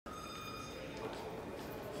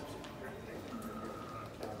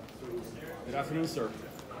Good afternoon, sir.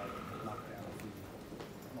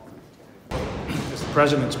 As the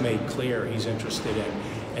President's made clear, he's interested in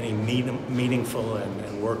any meaningful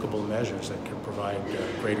and workable measures that can provide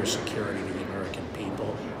greater security to the American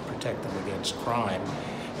people, protect them against crime.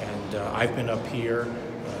 And I've been up here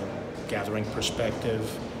gathering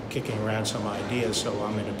perspective, kicking around some ideas, so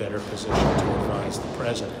I'm in a better position to advise the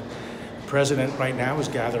President. The President right now is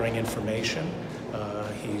gathering information.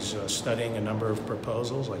 He's studying a number of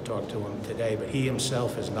proposals. I talked to him today, but he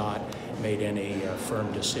himself has not made any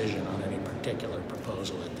firm decision on any particular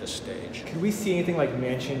proposal at this stage. Could we see anything like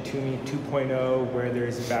Manchin-Toomey 2.0, where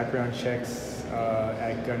there's background checks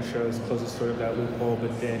at gun shows, closes sort of that loophole,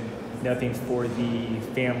 but then nothing for the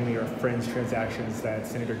family or friends transactions that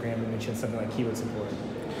Senator Graham mentioned, something like he would support?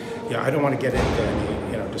 Yeah, I don't want to get into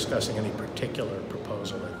any, discussing any particular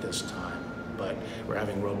proposal at this time, but we're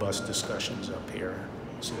having robust discussions up here.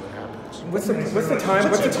 We'll see what happens. What's the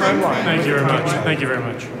timeline? Thank you very much. Thank you very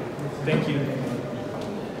much. Thank you.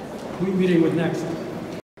 Who are you meeting with next?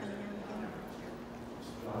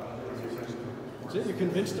 Is it? You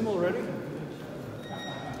convinced him already?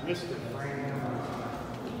 Missed it.